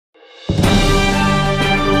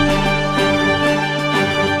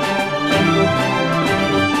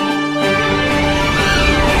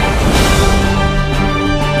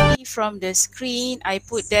from the screen, I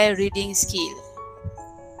put there reading skill.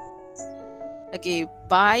 Okay,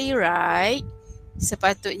 by right,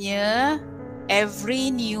 sepatutnya every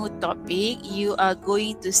new topic you are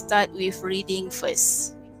going to start with reading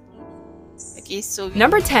first. Okay, so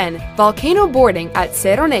Number 10. Volcano boarding at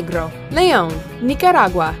Cerro Negro, León,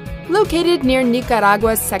 Nicaragua. Located near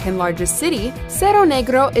Nicaragua's second largest city, Cerro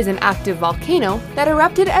Negro is an active volcano that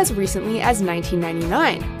erupted as recently as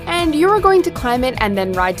 1999, and you are going to climb it and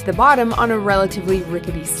then ride to the bottom on a relatively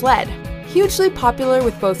rickety sled. Hugely popular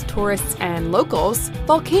with both tourists and locals,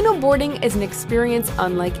 volcano boarding is an experience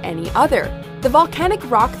unlike any other. The volcanic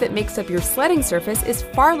rock that makes up your sledding surface is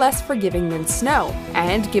far less forgiving than snow,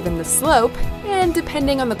 and given the slope, and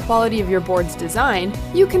depending on the quality of your board's design,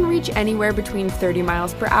 you can reach anywhere between 30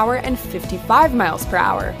 miles per hour and 55 miles per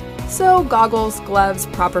hour. So goggles, gloves,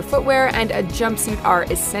 proper footwear, and a jumpsuit are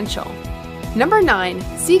essential. Number 9.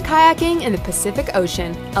 Sea kayaking in the Pacific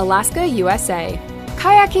Ocean, Alaska, USA.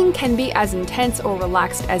 Kayaking can be as intense or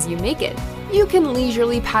relaxed as you make it. You can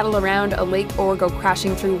leisurely paddle around a lake or go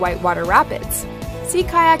crashing through whitewater rapids. Sea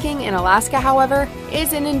kayaking in Alaska, however,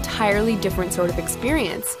 is an entirely different sort of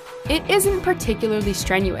experience. It isn't particularly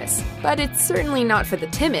strenuous, but it's certainly not for the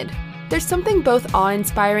timid. There's something both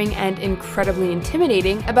awe-inspiring and incredibly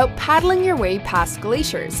intimidating about paddling your way past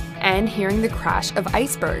glaciers and hearing the crash of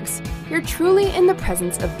icebergs. You're truly in the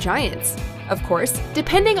presence of giants. Of course,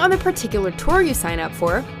 depending on the particular tour you sign up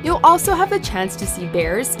for, you'll also have the chance to see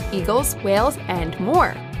bears, eagles, whales, and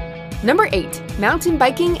more. Number 8. Mountain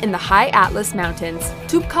biking in the High Atlas Mountains,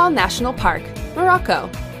 Toubkal National Park, Morocco.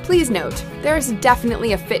 Please note, there's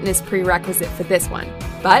definitely a fitness prerequisite for this one.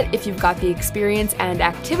 But if you've got the experience and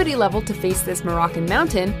activity level to face this Moroccan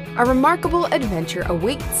mountain, a remarkable adventure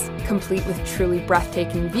awaits, complete with truly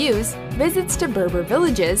breathtaking views, visits to Berber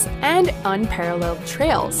villages, and unparalleled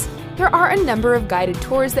trails. There are a number of guided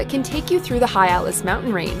tours that can take you through the High Atlas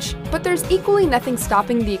mountain range, but there's equally nothing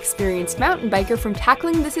stopping the experienced mountain biker from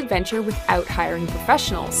tackling this adventure without hiring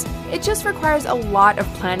professionals. It just requires a lot of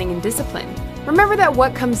planning and discipline. Remember that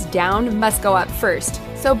what comes down must go up first,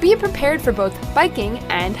 so be prepared for both biking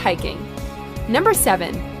and hiking. Number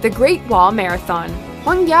 7. The Great Wall Marathon,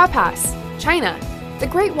 Huangya Pass, China. The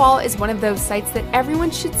Great Wall is one of those sites that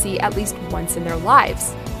everyone should see at least once in their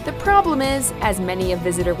lives. The problem is, as many a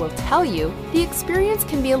visitor will tell you, the experience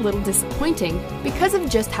can be a little disappointing because of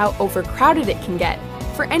just how overcrowded it can get.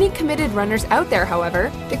 For any committed runners out there,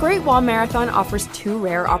 however, the Great Wall Marathon offers 2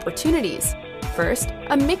 rare opportunities. First,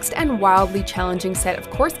 a mixed and wildly challenging set of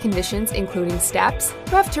course conditions including steps,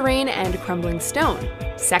 rough terrain, and crumbling stone.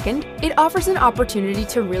 Second, it offers an opportunity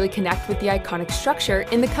to really connect with the iconic structure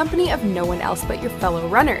in the company of no one else but your fellow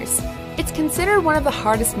runners. It's considered one of the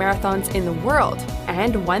hardest marathons in the world,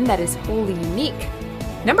 and one that is wholly unique.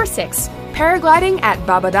 Number 6. Paragliding at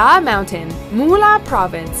Babadağ Mountain, Muğla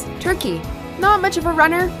Province, Turkey. Not much of a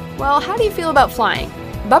runner? Well, how do you feel about flying?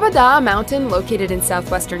 Babadağ Mountain, located in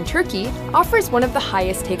southwestern Turkey, offers one of the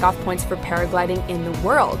highest takeoff points for paragliding in the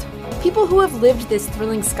world. People who have lived this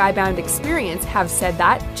thrilling skybound experience have said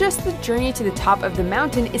that just the journey to the top of the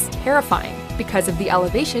mountain is terrifying because of the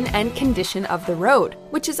elevation and condition of the road,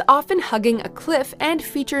 which is often hugging a cliff and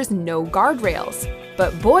features no guardrails.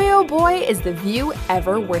 But boy oh boy is the view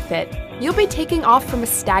ever worth it. You'll be taking off from a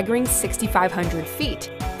staggering 6,500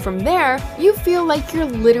 feet. From there, you feel like you're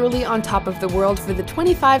literally on top of the world for the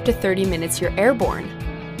 25 to 30 minutes you're airborne.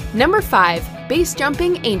 Number 5. Base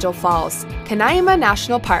jumping Angel Falls, Canaima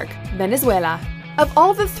National Park, Venezuela. Of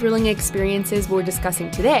all the thrilling experiences we're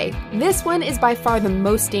discussing today, this one is by far the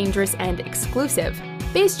most dangerous and exclusive.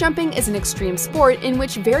 Base jumping is an extreme sport in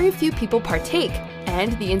which very few people partake,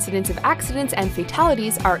 and the incidence of accidents and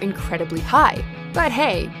fatalities are incredibly high. But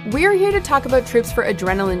hey, we're here to talk about trips for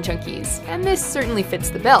adrenaline junkies, and this certainly fits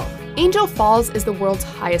the bill. Angel Falls is the world's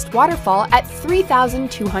highest waterfall at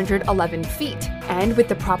 3,211 feet, and with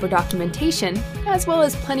the proper documentation, as well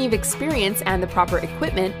as plenty of experience and the proper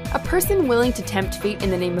equipment, a person willing to tempt fate in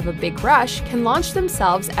the name of a big rush can launch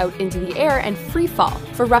themselves out into the air and free fall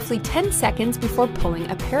for roughly 10 seconds before pulling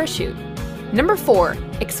a parachute. Number 4.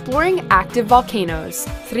 Exploring active volcanoes,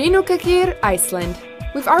 Þrínúkakir, Iceland.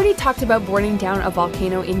 We've already talked about boarding down a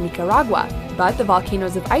volcano in Nicaragua, but the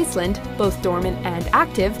volcanoes of Iceland, both dormant and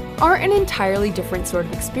active, are an entirely different sort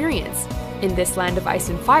of experience. In this land of ice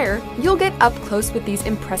and fire, you'll get up close with these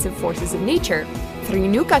impressive forces of nature.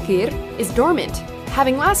 Þrínúkakir is dormant,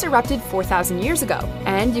 having last erupted 4,000 years ago,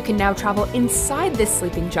 and you can now travel inside this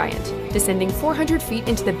sleeping giant, descending 400 feet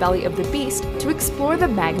into the belly of the beast to explore the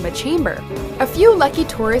magma chamber. A few lucky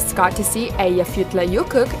tourists got to see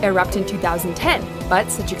Eyjafjallajökull erupt in 2010, but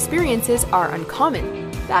such experiences are uncommon.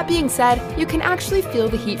 That being said, you can actually feel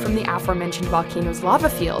the heat from the aforementioned volcano's lava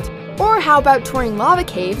field. Or how about touring lava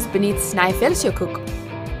caves beneath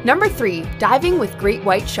Snæfellsjökull? Number 3. Diving with great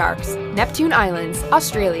white sharks, Neptune Islands,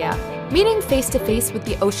 Australia. Meeting face-to-face with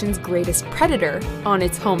the ocean's greatest predator, on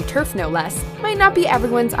its home turf no less, might not be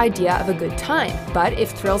everyone's idea of a good time, but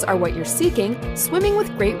if thrills are what you're seeking, swimming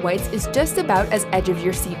with great whites is just about as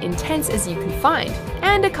edge-of-your-seat intense as you can find,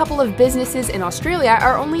 and a couple of businesses in Australia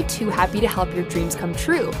are only too happy to help your dreams come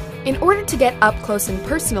true. In order to get up close and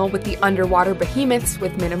personal with the underwater behemoths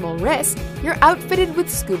with minimal risk, you're outfitted with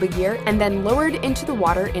scuba gear and then lowered into the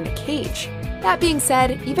water in a cage. That being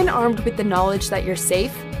said, even armed with the knowledge that you're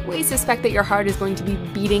safe, we suspect that your heart is going to be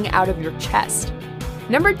beating out of your chest.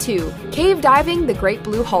 Number 2. Cave diving the Great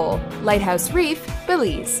Blue Hole, Lighthouse Reef,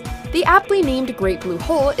 Belize. The aptly named Great Blue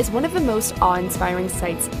Hole is one of the most awe-inspiring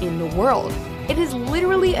sights in the world. It is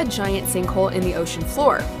literally a giant sinkhole in the ocean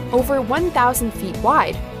floor, over 1,000 feet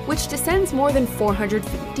wide, which descends more than 400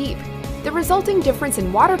 feet deep. The resulting difference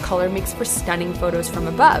in water color makes for stunning photos from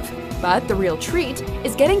above, but the real treat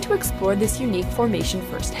is getting to explore this unique formation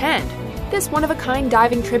firsthand. This one-of-a-kind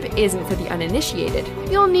diving trip isn't for the uninitiated.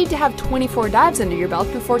 You'll need to have 24 dives under your belt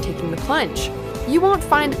before taking the plunge. You won't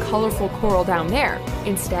find colorful coral down there.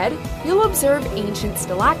 Instead, you'll observe ancient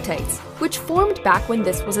stalactites, which formed back when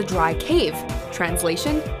this was a dry cave.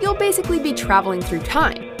 Translation, you'll basically be traveling through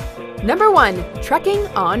time. Number 1. Trekking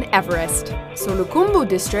on Everest, Solukhumbu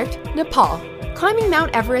District, Nepal. Climbing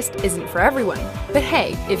Mount Everest isn't for everyone, but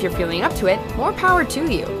hey, if you're feeling up to it, more power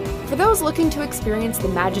to you. For those looking to experience the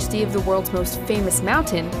majesty of the world's most famous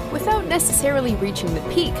mountain without necessarily reaching the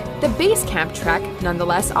peak, the base camp trek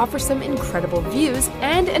nonetheless offers some incredible views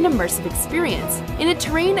and an immersive experience in a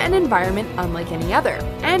terrain and environment unlike any other,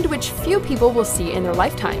 and which few people will see in their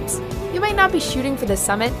lifetimes. You might not be shooting for the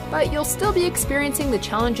summit, but you'll still be experiencing the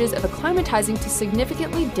challenges of acclimatizing to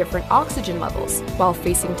significantly different oxygen levels, while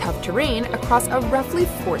facing tough terrain across a roughly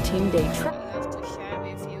 14-day trek.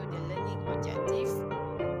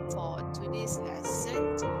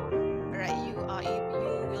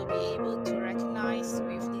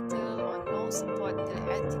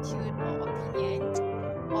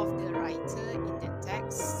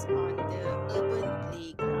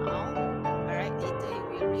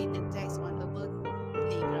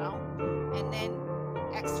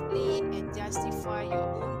 Justify your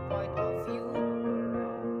own point of view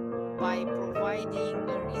by providing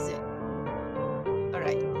a reason.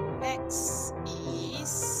 Alright, next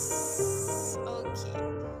is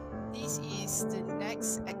this is the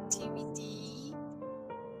next activity.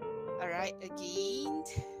 Alright, again,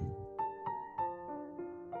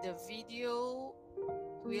 the video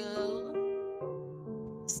will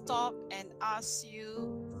stop and ask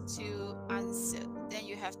you to answer. Then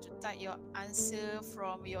you have to type your answer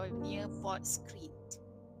from your nearpod screen.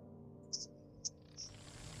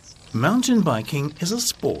 Mountain biking is a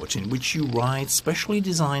sport in which you ride specially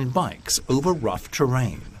designed bikes over rough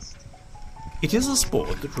terrain. It is a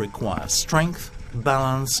sport that requires strength,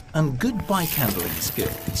 balance, and good bike handling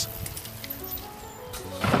skills.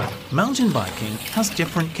 Mountain biking has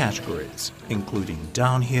different categories, including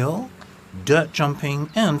downhill, dirt jumping,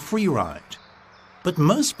 and freeride. But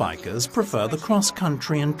most bikers prefer the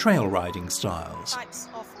cross-country and trail riding styles.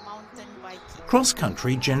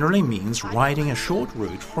 Cross-country generally means riding a short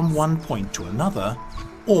route from one point to another,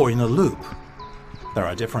 or in a loop. There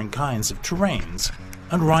are different kinds of terrains,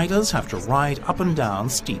 and riders have to ride up and down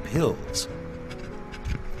steep hills.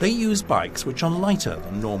 They use bikes which are lighter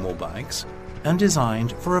than normal bikes and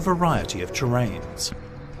designed for a variety of terrains.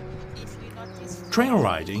 Trail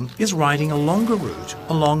riding is riding a longer route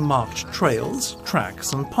along marked trails,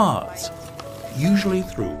 tracks and paths, usually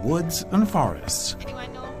through woods and forests.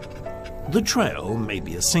 The trail may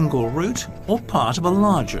be a single route or part of a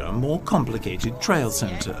larger, more complicated trail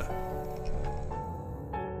center.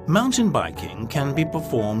 Mountain biking can be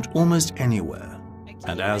performed almost anywhere,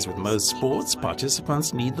 and as with most sports,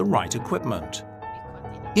 participants need the right equipment.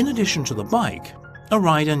 In addition to the bike, a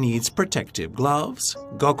rider needs protective gloves,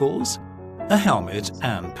 goggles, a helmet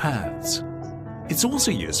and pads. It's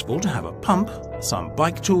also useful to have a pump, some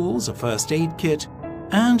bike tools, a first aid kit,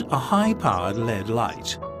 and a high-powered LED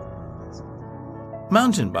light.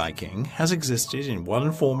 Mountain biking has existed in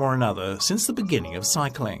one form or another since the beginning of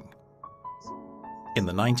cycling. In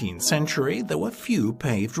the 19th century, there were few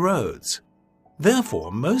paved roads.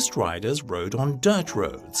 Therefore, most riders rode on dirt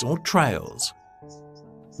roads or trails.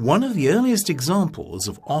 One of the earliest examples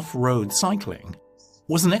of off-road cycling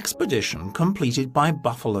was an expedition completed by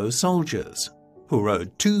Buffalo soldiers, who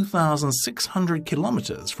rode 2,600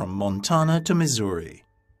 kilometers from Montana to Missouri.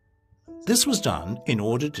 This was done in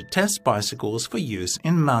order to test bicycles for use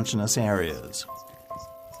in mountainous areas.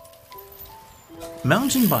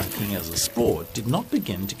 Mountain biking as a sport did not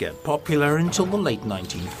begin to get popular until the late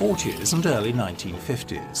 1940s and early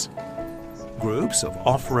 1950s. Groups of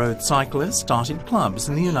off-road cyclists started clubs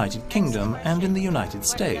in the United Kingdom and in the United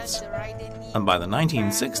States. And by the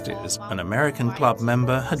 1960s, an American club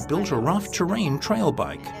member had built a rough terrain trail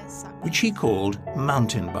bike, which he called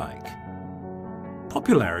mountain bike.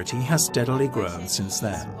 Popularity has steadily grown since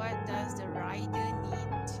then.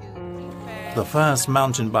 The first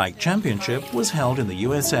mountain bike championship was held in the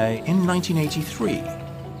USA in 1983,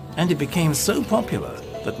 and it became so popular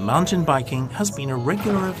that mountain biking has been a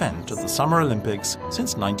regular event at the Summer Olympics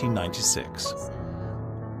since 1996.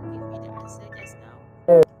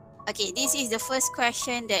 Okay, this is the first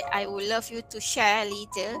question that I would love you to share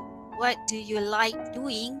later. What do you like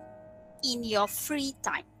doing in your free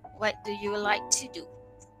time? What do you like to do?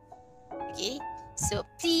 Okay, so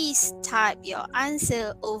please type your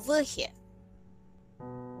answer over here.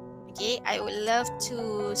 Okay, I would love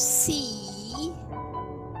to see.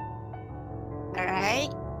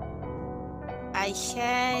 Alright, I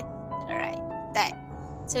shared. Alright, that.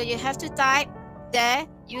 So you have to type there.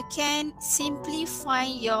 You can simply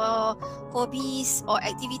find your hobbies or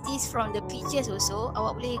activities from the pictures also.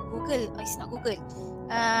 Awak boleh Google. It's not Google.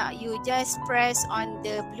 You just press on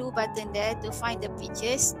the blue button there to find the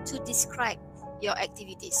pictures to describe your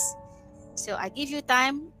activities. So I give you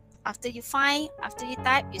time. After you find, after you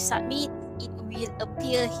type, you submit, it will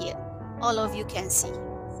appear here. All of you can see.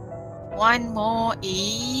 One more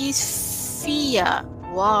is Fia.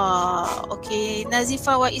 Wow. Okay,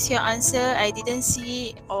 Nazifa, what is your answer? I didn't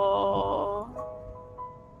see. Or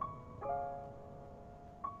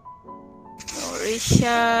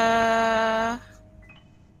Risha.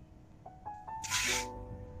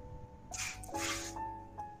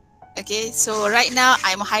 Okay, so right now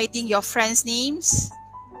I'm hiding your friends' names.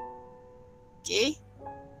 Okay,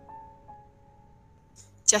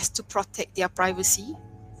 just to protect their privacy.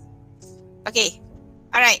 Okay,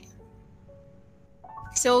 all right.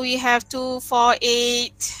 So we have 2, 4,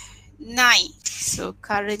 8, 9. So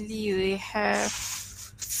currently we have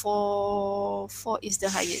 4. 4 is the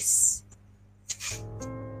highest.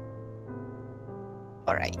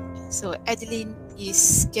 All right. So Adeline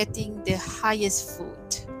is getting the highest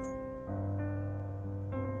vote.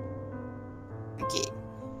 Okay.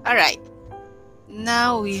 All right.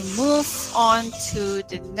 Now we move on to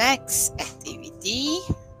the next activity.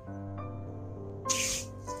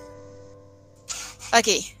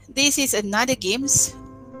 Okay, this is another games.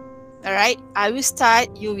 All right, I will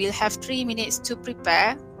start. You will have 3 minutes to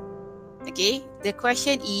prepare. Okay, the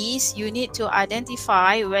question is you need to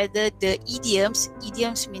identify whether the idioms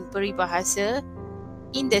mean peribahasa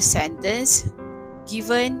in the sentence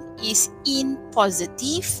given is in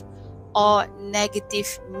positive or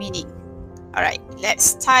negative meaning. Alright,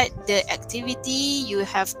 let's start the activity. You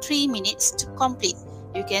have 3 minutes to complete.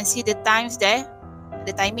 You can see the times there,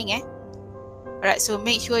 the timing. Alright, so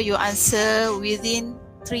make sure you answer within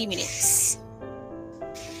 3 minutes.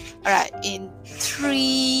 Alright, in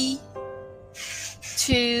 3,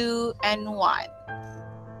 2, and 1.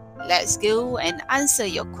 Let's go and answer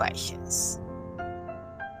your questions.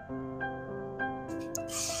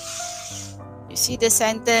 You see the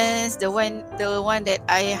sentence, the one that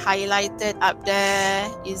I highlighted up there,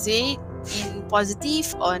 is it in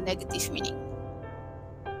positive or negative meaning?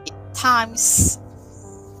 Time's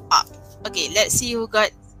up. Okay, let's see who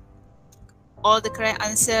got all the correct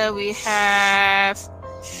answer. We have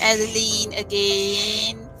Adeline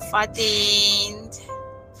again, Fatin,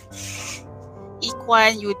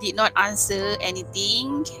 Ikwan, you did not answer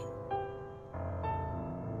anything.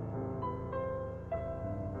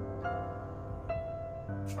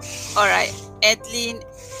 Alright, Adeline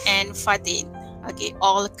and Fatin. Okay,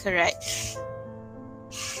 all correct.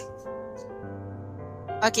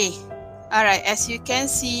 Okay, alright, as you can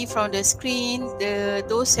see from the screen,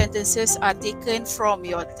 those sentences are taken from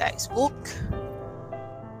your textbook.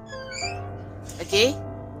 Okay,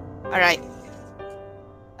 alright.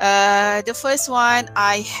 The first one,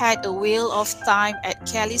 I had a whale of time at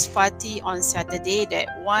Kelly's party on Saturday.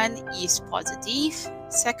 That one is positive.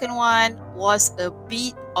 Second one was a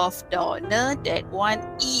bit of downer. That one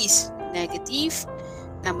is negative.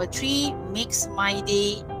 Number 3, makes my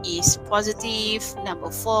day is positive.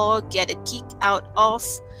 Number 4, get a kick out of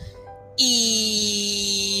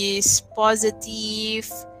is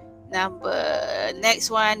positive.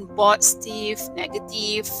 Next one, bought Steve,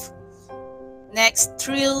 negative. Next,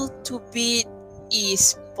 thrill to beat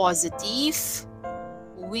is positive.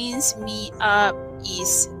 Wins me up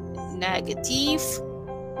is negative.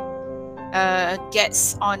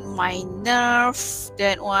 gets on my nerve,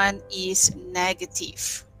 that one is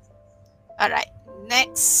negative. Alright,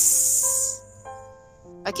 next.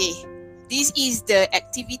 Okay, this is the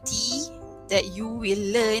activity that you will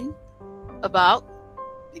learn about.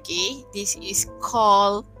 Okay, this is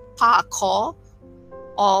called parkour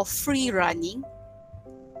or free running.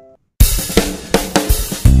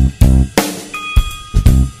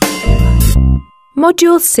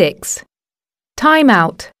 Module 6. Time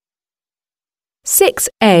out.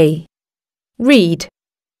 6A. Read.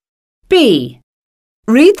 B.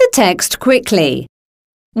 Read the text quickly.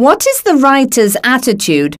 What is the writer's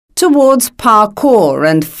attitude towards parkour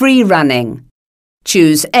and free running?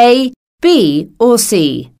 Choose A, B or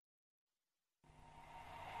C.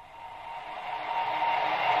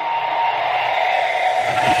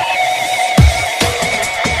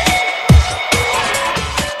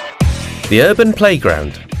 The urban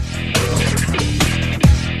playground.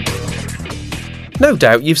 No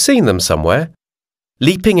doubt you've seen them somewhere.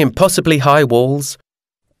 Leaping impossibly high walls,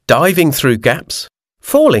 diving through gaps,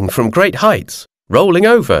 falling from great heights, rolling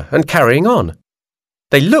over and carrying on.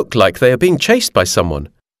 They look like they are being chased by someone,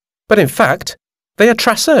 but in fact, they are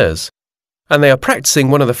traceurs, and they are practicing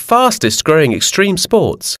one of the fastest growing extreme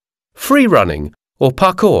sports, free running or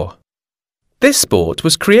parkour. This sport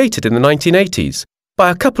was created in the 1980s by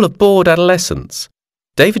a couple of bored adolescents,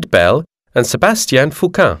 David Bell and Sébastien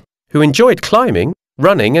Foucault, who enjoyed climbing,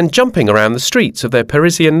 running and jumping around the streets of their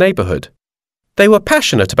Parisian neighbourhood. They were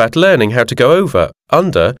passionate about learning how to go over,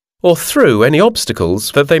 under or through any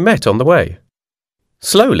obstacles that they met on the way.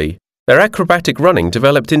 Slowly, their acrobatic running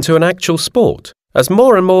developed into an actual sport as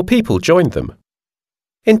more and more people joined them.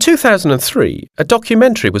 In 2003, a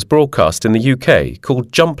documentary was broadcast in the UK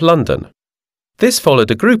called Jump London. This followed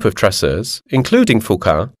a group of traceurs, including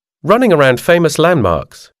Foucault, running around famous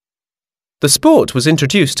landmarks. The sport was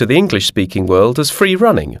introduced to the English-speaking world as free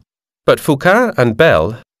running, but Foucault and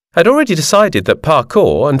Bell had already decided that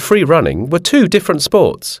parkour and free running were two different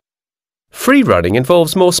sports. Free running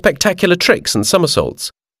involves more spectacular tricks and somersaults,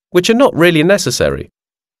 which are not really necessary,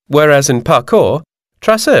 whereas in parkour,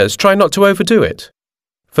 traceurs try not to overdo it.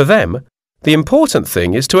 For them, the important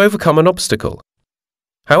thing is to overcome an obstacle.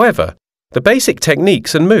 However, the basic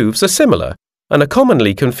techniques and moves are similar and are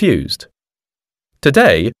commonly confused.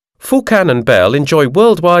 Today, Foucault and Bell enjoy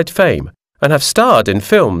worldwide fame and have starred in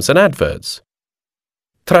films and adverts.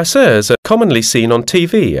 Traceurs are commonly seen on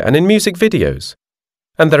TV and in music videos,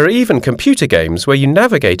 and there are even computer games where you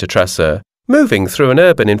navigate a traceur moving through an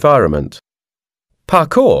urban environment.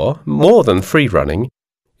 Parkour, more than free running,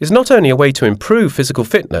 is not only a way to improve physical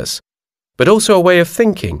fitness, but also a way of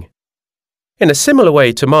thinking. In a similar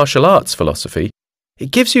way to martial arts philosophy,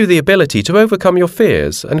 it gives you the ability to overcome your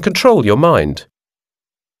fears and control your mind.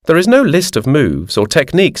 There is no list of moves or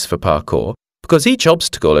techniques for parkour because each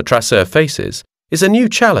obstacle a traceur faces is a new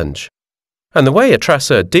challenge, and the way a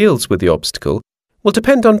traceur deals with the obstacle will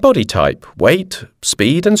depend on body type, weight,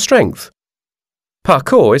 speed and strength.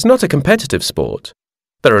 Parkour is not a competitive sport.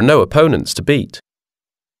 There are no opponents to beat.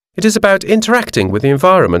 It is about interacting with the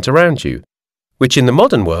environment around you, which in the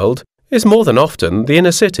modern world is more than often the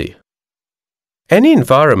inner city. Any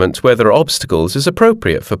environment where there are obstacles is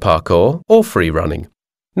appropriate for parkour or free running.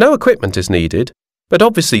 No equipment is needed, but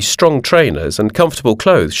obviously strong trainers and comfortable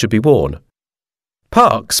clothes should be worn.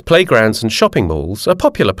 Parks, playgrounds and shopping malls are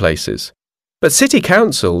popular places, but city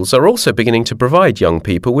councils are also beginning to provide young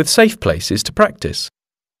people with safe places to practice.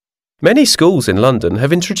 Many schools in London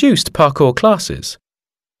have introduced parkour classes,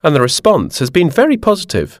 and the response has been very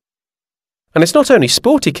positive. And it's not only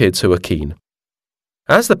sporty kids who are keen.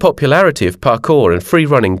 As the popularity of parkour and free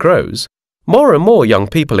running grows, more and more young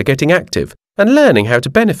people are getting active and learning how to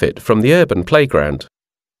benefit from the urban playground.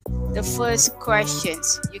 The first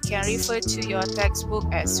questions, you can refer to your textbook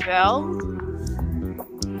as well.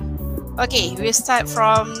 Okay, we'll start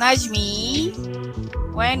from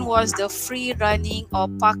Najmi. When was the free running or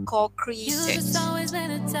parkour created?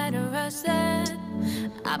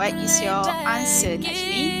 What is your answer,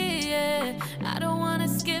 Najmi? I don't want to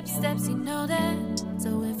skip steps, you know that.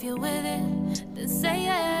 So if you're with it, then say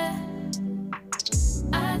yeah.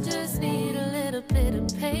 I just need a little bit of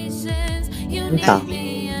patience. You need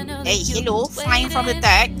me, I know. Hey, hello, flying from the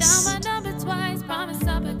text.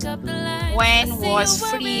 When was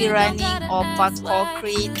free running or parkour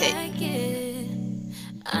created?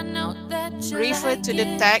 Refer to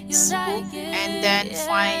the textbook and then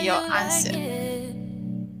find your answer.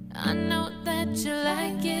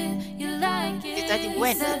 Dia tadi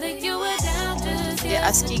when? They're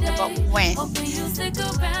asking about when.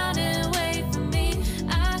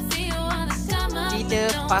 Bila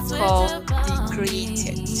parkour be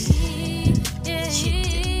created?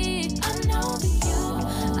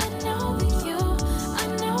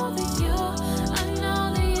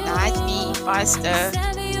 faster.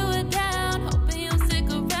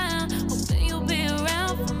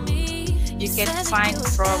 You can find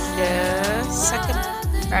from the second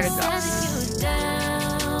paragraph.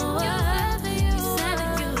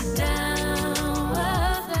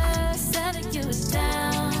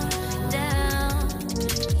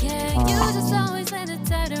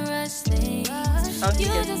 Okay,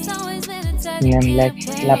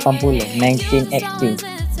 1980, 1980.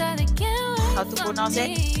 how to pronounce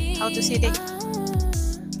it? How to say it?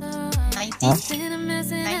 90? Huh?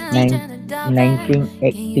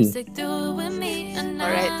 1980.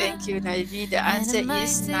 Alright, thank you, Naivi. The answer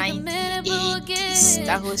is 1980s,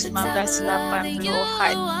 tahun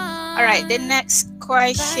 1980-an. Alright, the next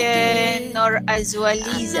question, Nor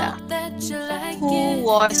Azwaliza. Who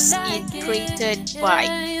was it created by?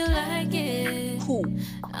 Who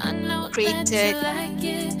created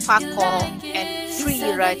parkour and free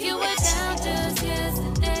running activity?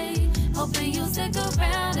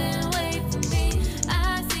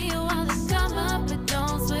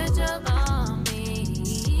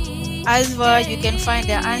 Azwa, you can find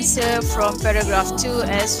the answer from paragraph 2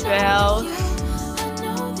 as well.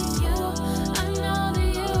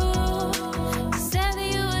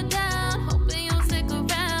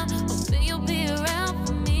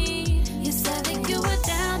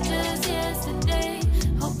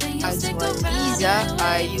 Azwa Liza,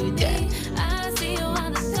 are you there?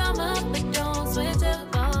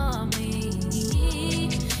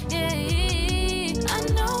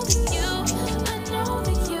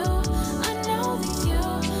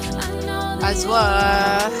 Azwa,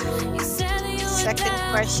 second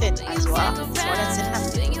question, Azwa. Soalan senang.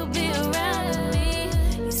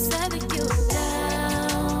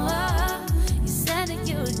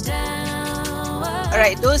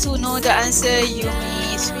 Alright, those who know the answer, you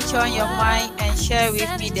may switch on your mic and share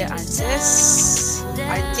with me the answers.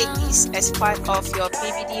 I take this as part of your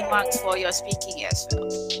PVD marks for your speaking as well.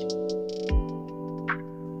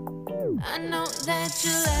 I know that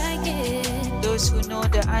you like it. Those who know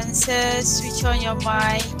the answers, switch on your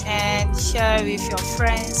mic and share with your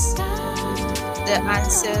friends the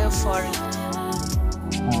answer for it.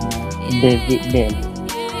 David Bell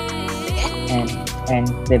and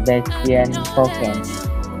Sebastian Cohen.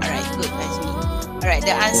 Alright, good, Najmi. Alright,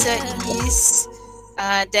 the answer is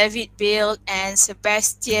David Bale and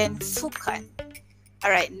Sebastian Foucan.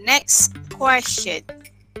 Alright, next question.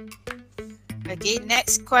 Okay,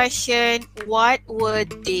 next question. What were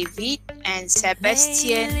David and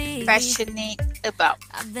Sebastian passionate about?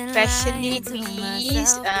 Passionate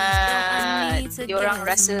means diorang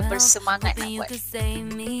rasa bersemangat nak buat.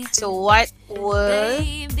 So what were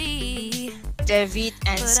David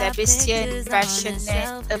and Sebastian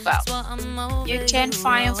passionate about? You can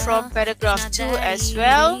find from paragraph 2 as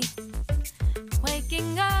well.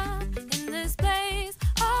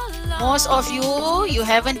 Most of you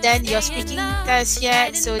haven't done your speaking test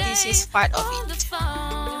yet, so this is part of it.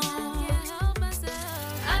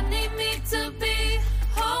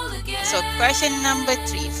 So question number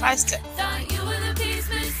 3, faster.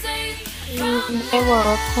 They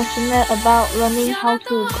were passionate about learning how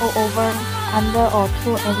to go over, under, or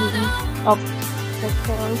through any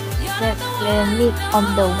obstacles that they meet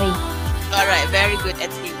on the way. Alright, very good,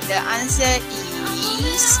 Edwin. The answer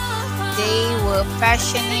is they were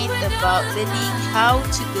passionate about learning how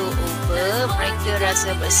to go over. Mereka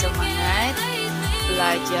rasa bersemangat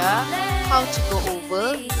belajar how to go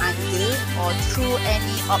over, under, or through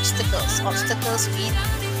any obstacles. Obstacles mean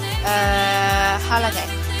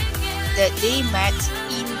halangan that they met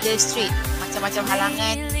in the street. Macam-macam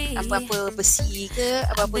halangan, apa-apa besi ke,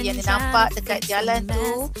 apa-apa yang dia nampak dekat jalan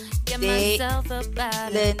tu, they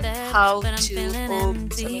learn how to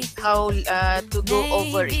go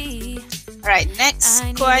over it. Alright, next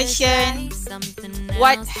question.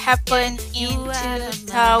 What happened in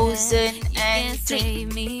 2003?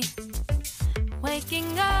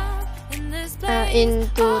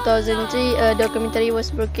 In 2003, a documentary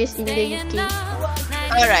was broadcast in the UK.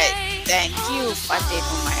 Alright, thank you, Fatin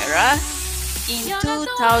Umaira. In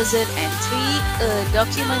 2003, a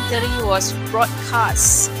documentary was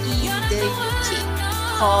broadcast in the UK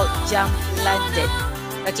called Jump London.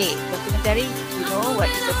 Okay, documentary, you know what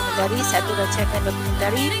is documentary? Satu rancangan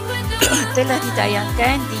documentary telah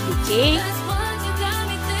ditayangkan di UK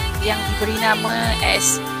yang diberi nama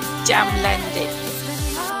as Jump London.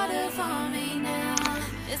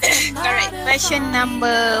 Alright, question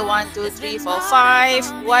number 1, 2, 3, 4,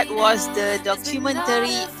 5. What was the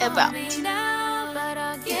documentary about?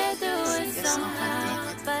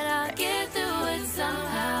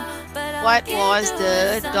 What was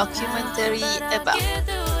the documentary about?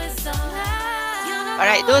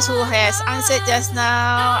 Alright, those who has answered just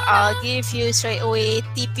now, I'll give you straight away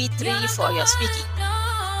TP3 for your speaking.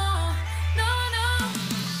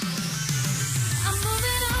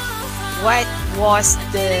 What was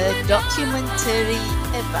the documentary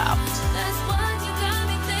about?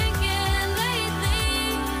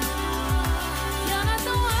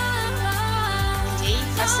 Okay,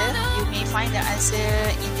 faster. You may find the answer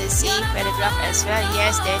in the same paragraph as well.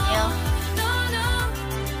 Yes, Daniel.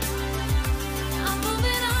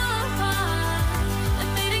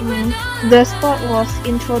 The sport was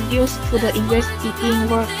introduced to the English speaking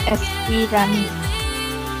world as free running.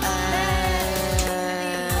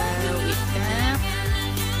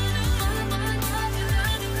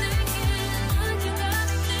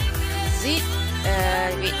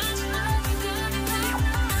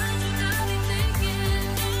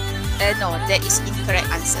 No, that is incorrect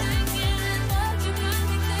answer.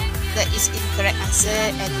 That is incorrect answer,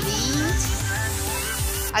 and leave.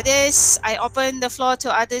 Others, I open the floor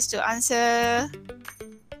to others to answer.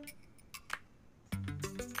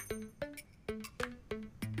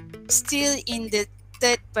 Still in the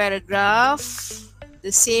third paragraph,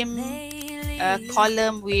 the same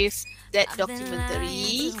column with that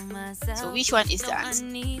documentary. So which one is the answer?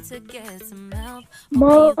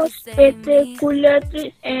 Most spectacular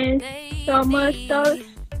tricks and somersaults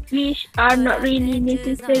which are not really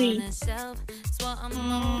necessary.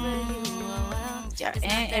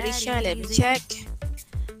 Arisha, let me check.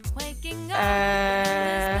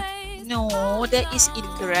 No, that is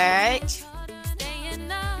incorrect.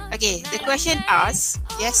 Okay, the question asks,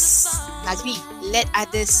 yes, Nazmi, let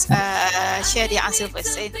others share their answer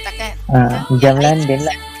first. Saya takkan. Jam London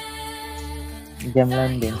lah. Jam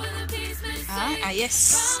London.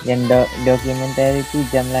 Yes. Yang dokumentari tu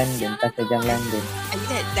Jam London, pasal Jam London.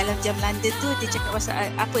 Dalam Jam London tu dia cakap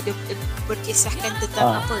pasal apa, dia berkisahkan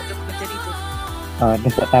tentang apa dokumentari tu.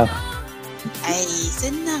 Dia tak tahu.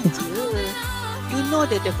 Senang je. You know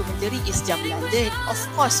the documentary is Jam London. Of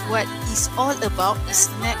course, what is all about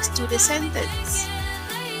is next to the sentence.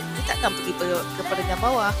 Dia takkan pergi ke peringkat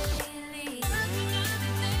bawah.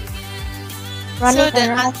 Running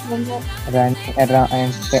around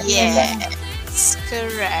and yes,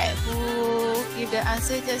 correct. Who give the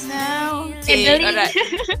answer just now? Okay, alright.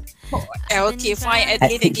 Okay, fine.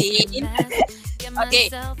 Adeline again.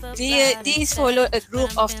 Okay, these follow a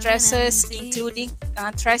group of tracers, including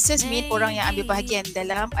tracers mean orang yang ambil bahagian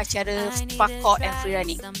dalam acara parkour and free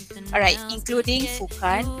running. Alright, including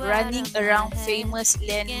Fukan, running around famous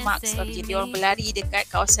landmarks. Okay, dia orang berlari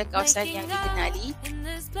dekat kawasan-kawasan yang dikenali.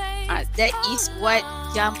 That is what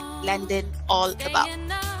Jam London all about.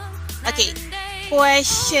 Okay,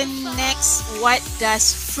 question next. What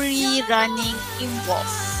does free running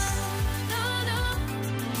involve?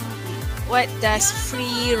 What does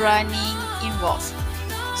free running involve?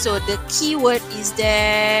 So the keyword is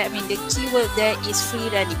there. The keyword there is free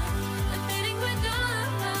running.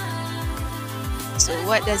 So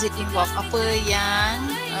what does it involve? Apa yang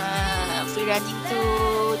free running tu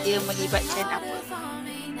dia melibatkan apa?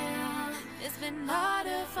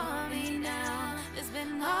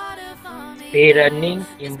 Free running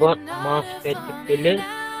involve more spectacular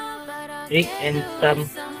trick and some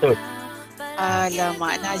sort.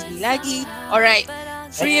 Alamak, Nazmi lagi. Alright,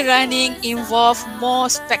 free running involve more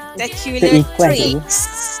spectacular tricks.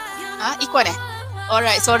 Ikhwan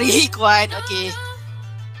Alright, sorry Ikhwan. Okay.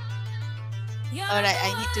 Alright,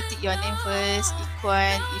 I need to take your name first,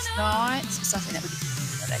 Ikhwan. If not, susah saya nak bagi.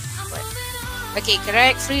 Alright, Ikhwan. Okay,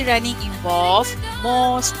 correct. Free running involve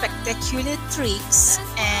more spectacular tricks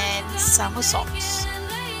and somersaults.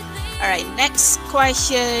 Alright, next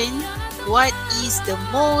question. What is the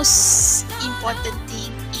most important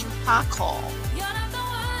thing in parkour?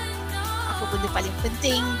 Apa benda paling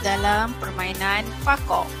penting dalam permainan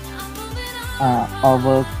parkour?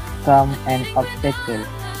 Overcome an obstacle.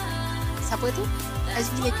 Siapa tu?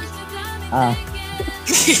 Azmi lagi?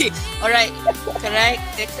 Alright, correct.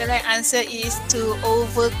 The correct answer is to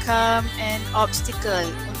overcome an obstacle.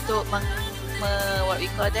 Untuk what we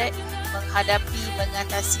call that?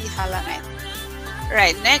 Mengatasi halangan.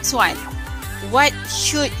 Right, next one. What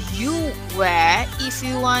should you wear if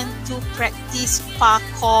you want to practice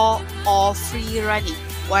parkour or free running?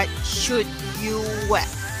 What should you wear?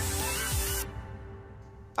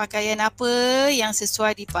 Pakaian apa yang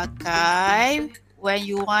sesuai dipakai when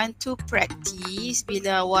you want to practice,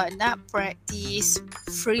 bila awak nak practice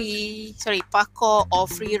parkour or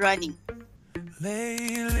free running?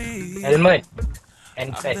 Helmet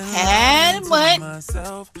and pad. Helmet.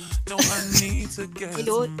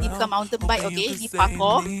 Hello, ni bukan mountain bike, okay? Ni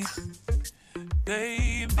parkour.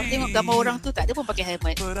 Aku tengok gambar orang tu tak ada pun pakai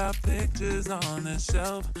helmet.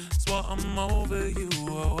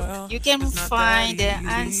 You can find the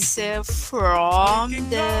answer from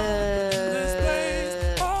the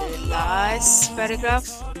last paragraph.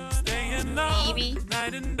 Maybe.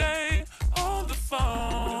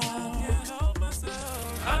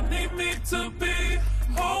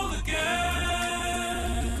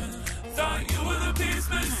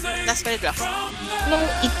 Last paragraph. No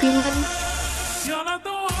equipment.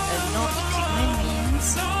 No equipment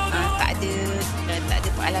means tak ada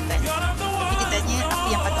peralatan. Tapi dia tanya apa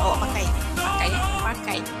yang patut awak pakai.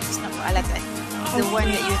 Pakai. It's not peralatan. The one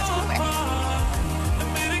that you have to wear.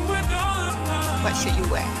 What should you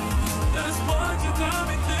wear?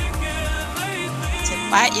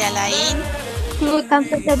 Cepat, yang lain.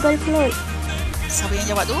 Comfortable clothes. Siapa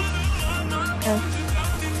yang jawab tu?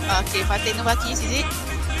 Okay, Fatih Nubakis, is it?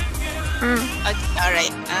 Okay,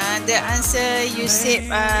 alright. The answer you said,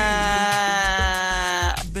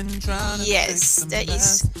 yes, that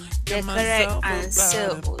is the correct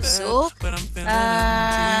answer also.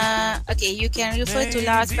 Okay, you can refer to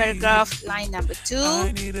last paragraph, line number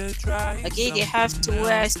 2. Okay, they have to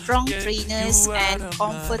wear strong trainers and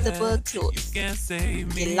comfortable clothes.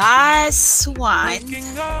 The last one,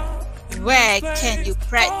 where can you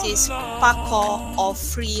practice parkour or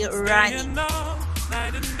free running?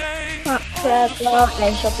 Travel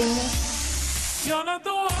and shopping mall.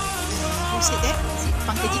 Who said that? Is it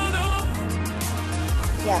Pankajing?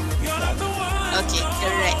 Yeah. Okay,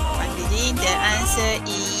 correct. Pankajing, the answer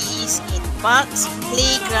is in parks,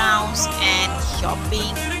 playgrounds and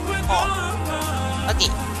shopping mall. Okay,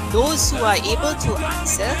 those who are able to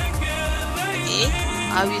answer, okay,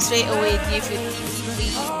 I will straight away give you TV3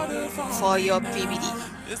 for your PBD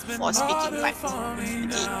for speaking part.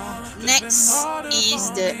 Okay, next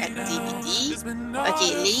is the activity.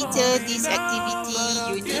 Okay, later this activity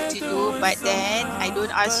you need to do, but then I don't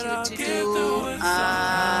ask you to do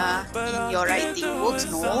in your writing books.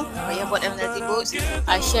 No, I buat dalam writing books.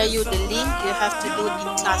 I share you the link. You have to do in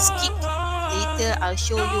class kick. Later I'll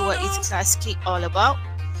show you what is class kick all about.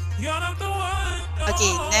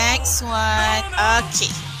 Okay, next one.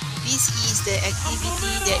 Okay, this is the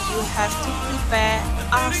activity that you have to prepare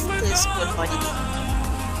after school holiday.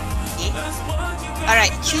 Okay.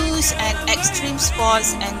 Alright, choose an extreme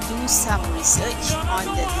sports and do some research on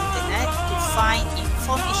the internet to find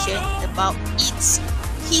information about its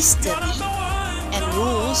history and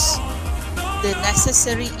rules, the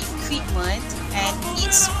necessary equipment and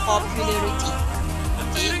its popularity.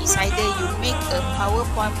 Okay, it's either you make a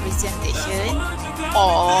PowerPoint presentation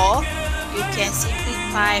or you can simply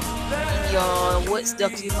type in your Words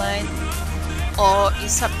document, or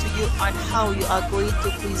it's up to you on how you are going to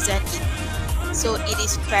present it. So it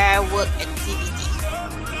is pair work activity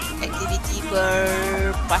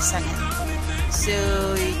berpasangan. So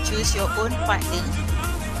you choose your own partner.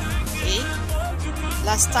 Okay,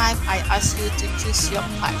 last time I asked you to choose your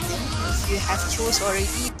partner. If you have chose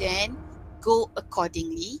already, then go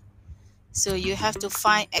accordingly. So you have to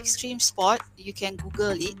find extreme sport. You can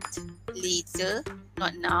Google it later,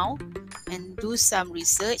 not now, and do some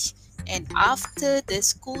research. And after the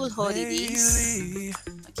school holidays,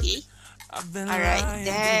 okay, alright,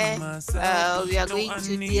 then we are going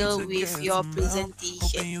to deal with your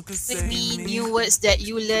presentation. Maybe new words that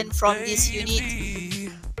you learn from this unit.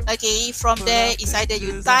 Okay, from there is either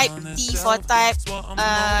you type T for type.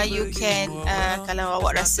 You can kalau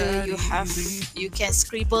awak rasa you can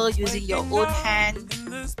scribble using your own hand.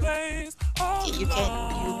 Okay,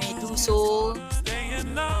 you may do so.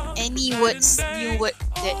 Any words, new word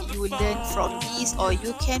that you learn from this, or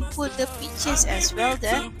you can put the pictures as well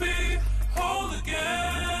there.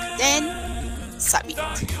 Then submit.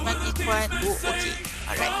 Mark Ikwan. Oh, okay.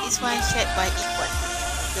 Alright, this one shared by Ikwan.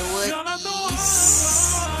 The word is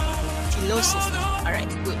philosophy. Alright,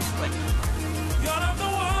 good Ikwan.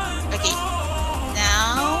 Okay.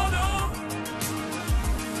 Now,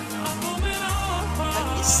 what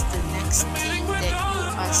is the next thing that you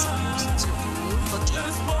are supposed to do? Okay,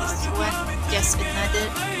 this one just another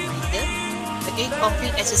reminder. Okay,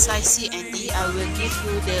 complete exercise C and D. I will give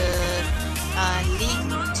you the link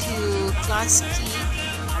to class key.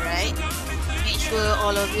 Alright, make sure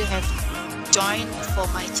all of you have joined for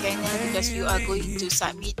my channel because you are going to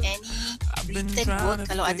submit any written work.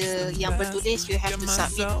 Kalau ada yang bertulis, you have to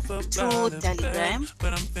submit through Telegram.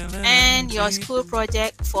 And your school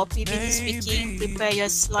project for PBD speaking, prepare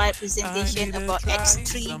your slide presentation about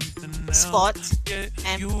extreme sport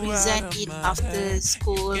and present it after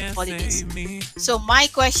school holidays. So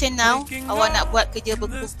my question now, awak nak buat kerja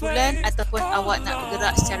berkumpulan ataupun awak nak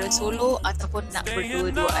bergerak secara solo ataupun nak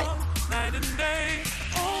berdua-duaan?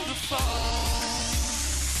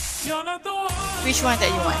 Which one that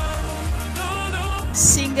you want?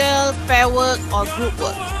 Single, pair work, or group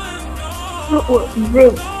work?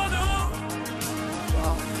 Group.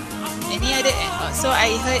 Wow. Any other? So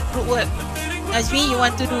I heard group work. Najmi, you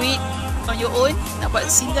want to do it on your own? Nak buat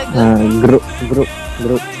single ke? Group.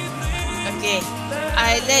 Okay.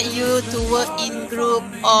 I let you to work in group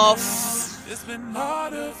of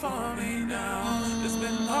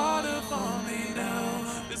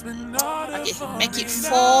okay, make it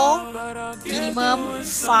 4, minimum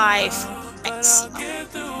 5, maximum.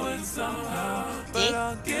 Okay,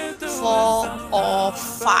 4 or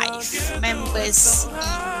 5 members in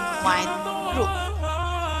one group.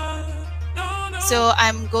 So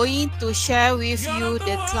I'm going to share with you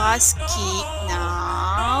the class key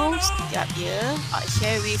now. Sekejap ya. I'll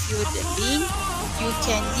share with you the link. You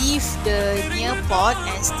can leave the nearpod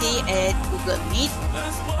and stay at Google Meet.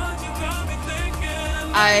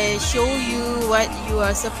 I show you what you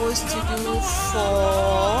are supposed to do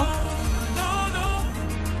for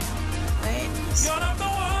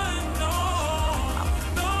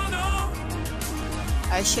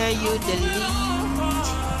I share you the link.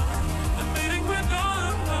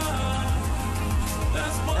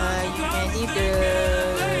 You can leave the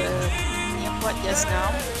nearpod just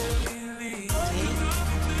now. Okay.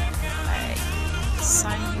 I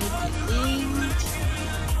assign you the link.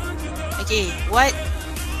 Okay, what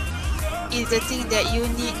is the thing that you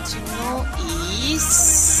need to know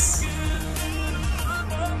is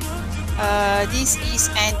this is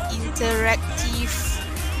an interactive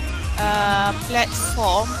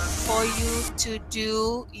platform for you to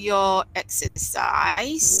do your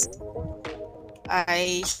exercise.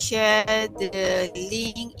 I share the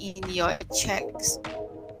link in your chat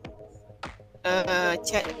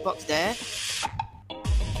box there.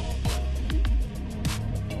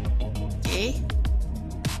 Okay.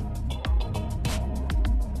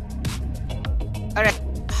 Alright,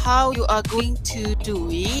 how you are going to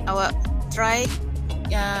do it? I will try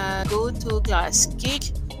go to class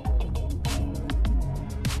cake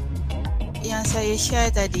yang saya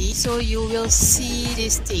share tadi, so you will see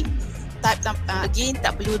this thing. Type again,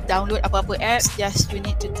 tak perlu download apa-apa apps, just you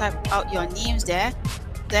need to type out your names there.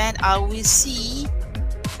 Then I will see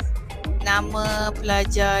nama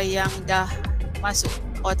pelajar yang dah masuk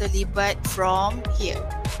or terlibat from here.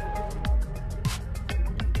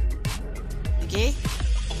 Okay,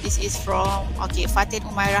 this is from Fatin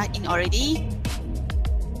Umairah in already.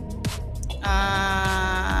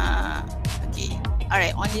 Okay,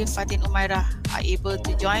 alright, only Fatin Umairah are able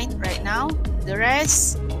to join right now. The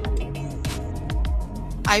rest,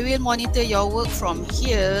 I will monitor your work from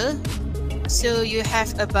here. So you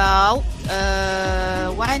have about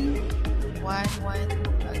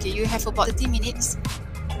okay, you have about 30 minutes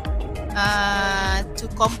to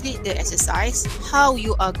complete the exercise. How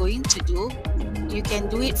you are going to do? You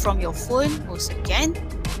can do it from your phone also can,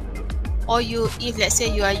 or if let's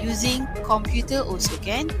say you are using computer also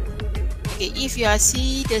can. Okay, if you are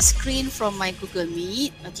see the screen from my Google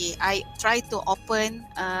Meet, okay, I try to open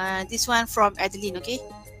this one from Adeline. Okay,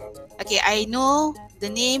 I know the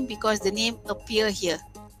name because the name appear here.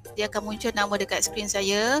 Dia akan muncul nama dekat screen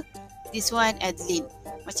saya. This one Adeline.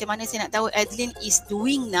 Macam mana saya nak tahu Adeline is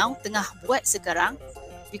doing now, tengah buat sekarang?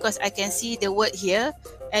 Because I can see the word here.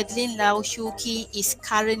 Adeline Lau Shuki is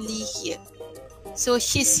currently here. So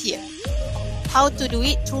she's here. How to do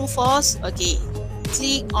it? True, false? Okay.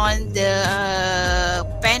 Click on the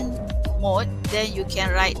pen mode. Then you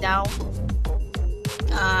can write down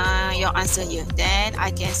your answer here. Then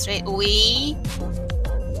I can straight away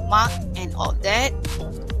mark and all that.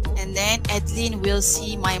 And then Adeline will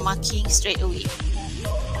see my marking straight away.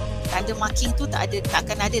 Tanda marking tu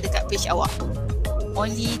takkan ada dekat page awak.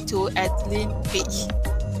 Only to Adeline page.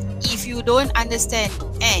 If you don't understand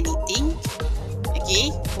anything,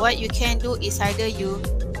 okay, what you can do is either you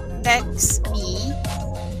text me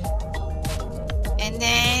and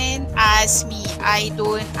then ask me, I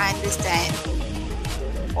don't understand.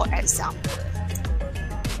 For example,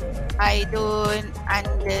 I don't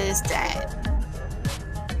understand.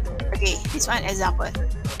 Okay, this one example.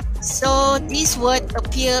 So this word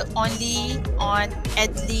appear only on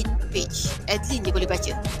Adeline page. Adeline dia boleh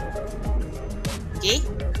baca. Okay.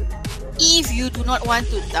 If you do not want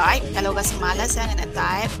to type, kalau rasa malas sangat nak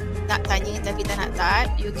type, nak tanya tapi tak nak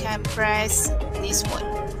type, you can press this one,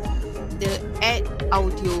 the add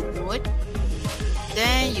audio mode.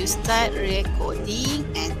 Then you start recording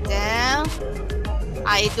and tell,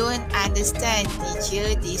 I don't understand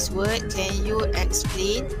teacher this word, can you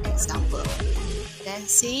explain? Example. Then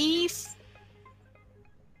save.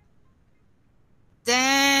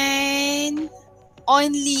 Then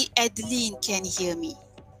only Adeline can hear me.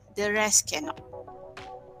 The rest cannot.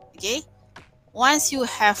 Okay. Once you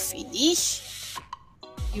have finished,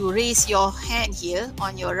 you raise your hand here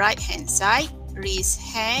on your right hand side. Raise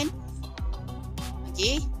hand.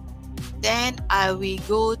 Okay. Then I will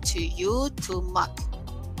go to you to mark.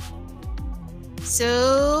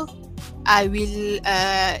 So I will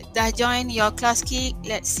dah join your class kick.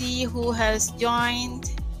 Let's see who has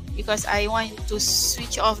joined, because I want to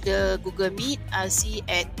switch off the Google Meet. I'll see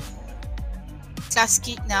at class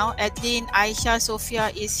kick now. Adeline, Aisha,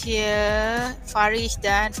 Sophia is here. Farish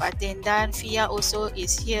dan, Fatin dan, Fia also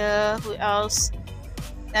is here. Who else?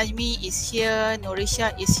 Najmi is here.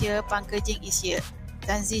 Norisha is here. Pankajing is here.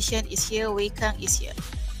 Transition is here. Wei Kang is here.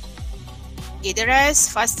 Okay, the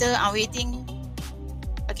rest faster. I'm waiting.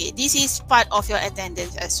 Okay, this is part of your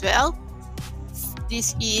attendance as well.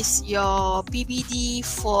 This is your PBD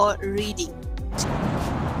for reading.